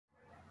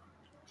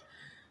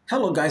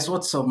Hello guys,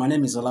 what's up? My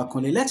name is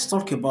Olakunle. Let's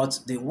talk about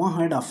the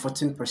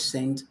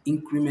 114%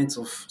 increment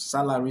of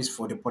salaries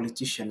for the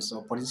politicians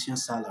or politician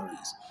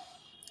salaries.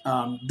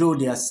 Though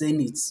they are saying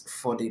it's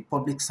for the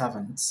public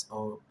servants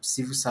or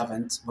civil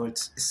servants, but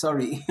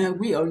sorry,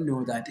 we all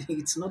know that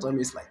it's not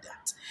always like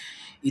that.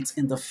 It's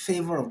in the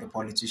favor of the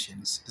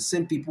politicians. The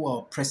same people who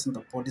are oppressing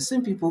the poor, the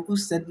same people who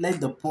said, let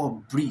the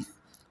poor breathe,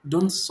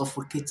 don't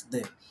suffocate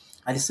them,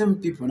 are the same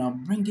people now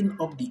bringing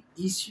up the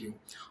issue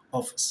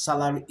of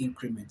salary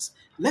increments.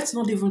 Let's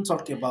not even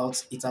talk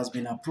about it has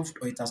been approved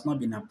or it has not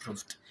been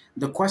approved.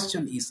 The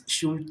question is,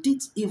 should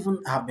it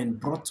even have been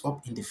brought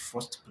up in the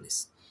first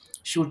place?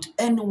 Should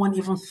anyone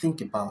even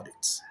think about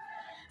it?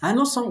 I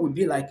know some will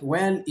be like,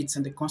 well, it's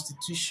in the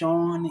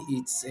constitution,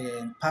 it's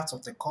part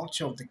of the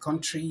culture of the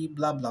country,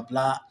 blah, blah,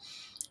 blah.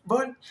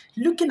 But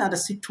looking at the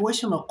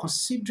situation or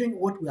considering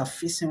what we are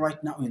facing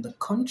right now in the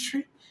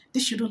country,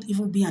 this shouldn't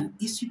even be an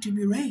issue to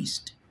be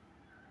raised.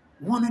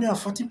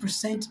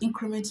 140%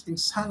 increment in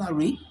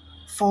salary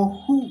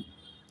for who?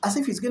 As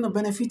if it's going to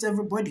benefit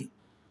everybody.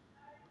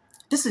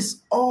 This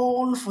is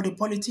all for the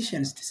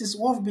politicians. This is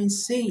what we've been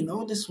saying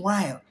all this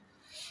while,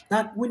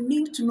 that we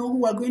need to know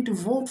who we're going to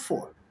vote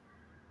for.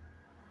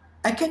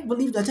 I can't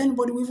believe that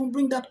anybody will even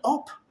bring that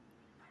up.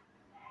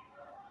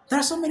 There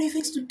are so many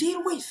things to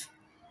deal with.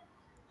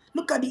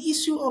 Look at the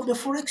issue of the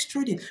forex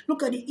trading.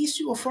 Look at the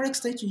issue of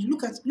forex exchange.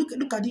 Look at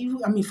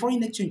the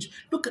foreign exchange.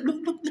 Look at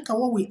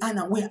what we are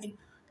now. We are in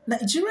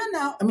Nigeria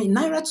now.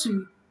 Naira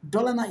to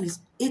dollar now is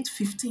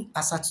 8.15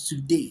 as at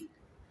today.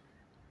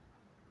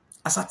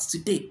 As at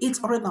today,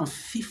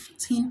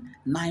 815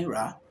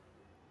 naira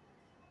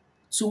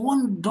to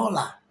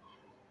 $1.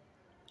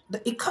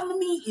 The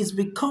economy is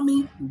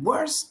becoming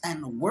worse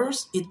and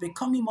worse. It's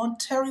becoming more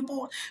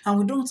terrible, and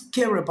we don't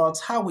care about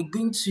how we're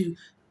going to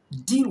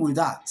deal with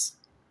that.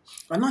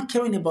 We're not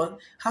caring about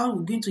how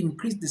we're going to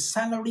increase the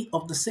salary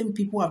of the same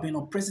people who have been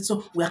oppressed.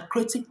 So we are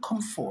creating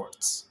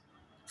comfort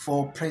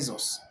for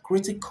oppressors,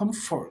 creating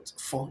comfort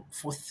for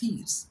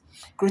thieves,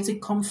 creating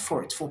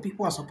comfort for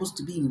people who are supposed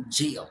to be in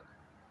jail,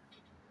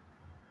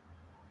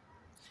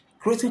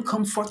 creating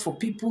comfort for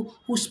people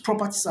whose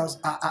properties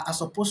are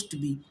supposed to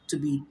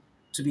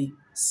be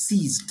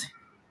seized.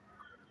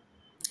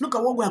 Look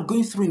at what we are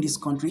going through in this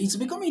country. It's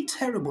becoming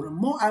terrible,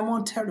 more and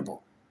more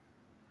terrible.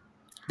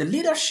 The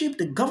leadership,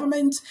 the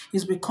government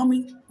is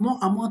becoming more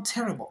and more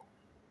terrible,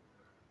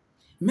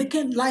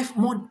 making life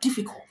more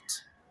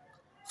difficult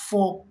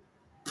for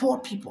poor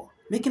people,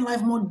 making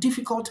life more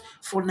difficult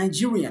for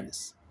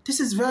Nigerians. This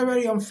is very,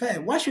 very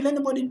unfair. Why should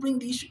anybody bring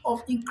the issue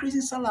of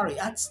increasing salary?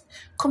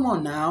 Come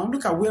on now,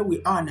 look at where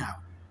we are now.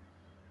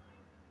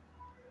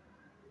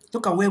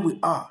 Look at where we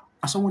are.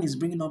 And someone is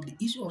bringing up the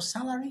issue of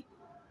salary?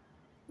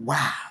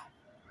 Wow.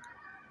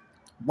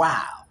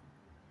 Wow.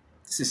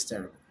 This is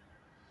terrible.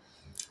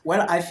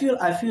 Well, I feel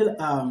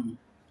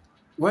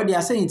well, they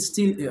are saying it's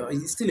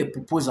still a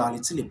proposal.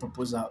 It's still a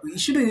proposal. It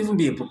shouldn't even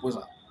be a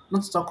proposal.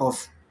 Not to talk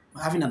of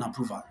having an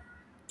approval.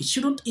 It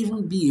shouldn't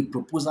even be a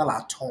proposal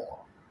at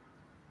all.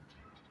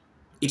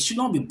 It should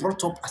not be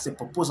brought up as a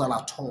proposal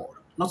at all.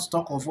 Not to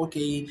talk of,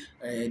 okay,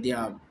 they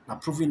are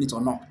approving it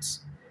or not.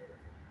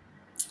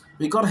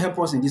 May God help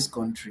us in this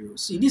country.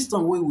 See, this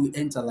time when we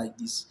enter like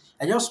this,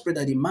 I just pray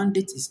that the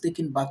mandate is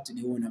taken back to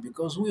the owner,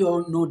 because we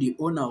all know the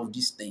owner of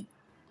this thing.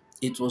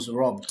 It was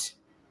robbed.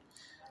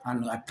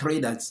 And I pray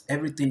that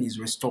everything is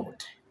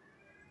restored.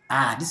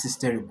 This is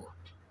terrible.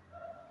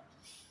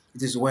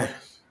 It is well.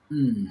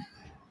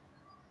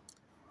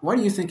 What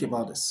do you think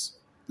about this?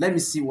 Let me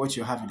see what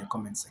you have in the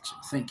comment section.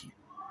 Thank you.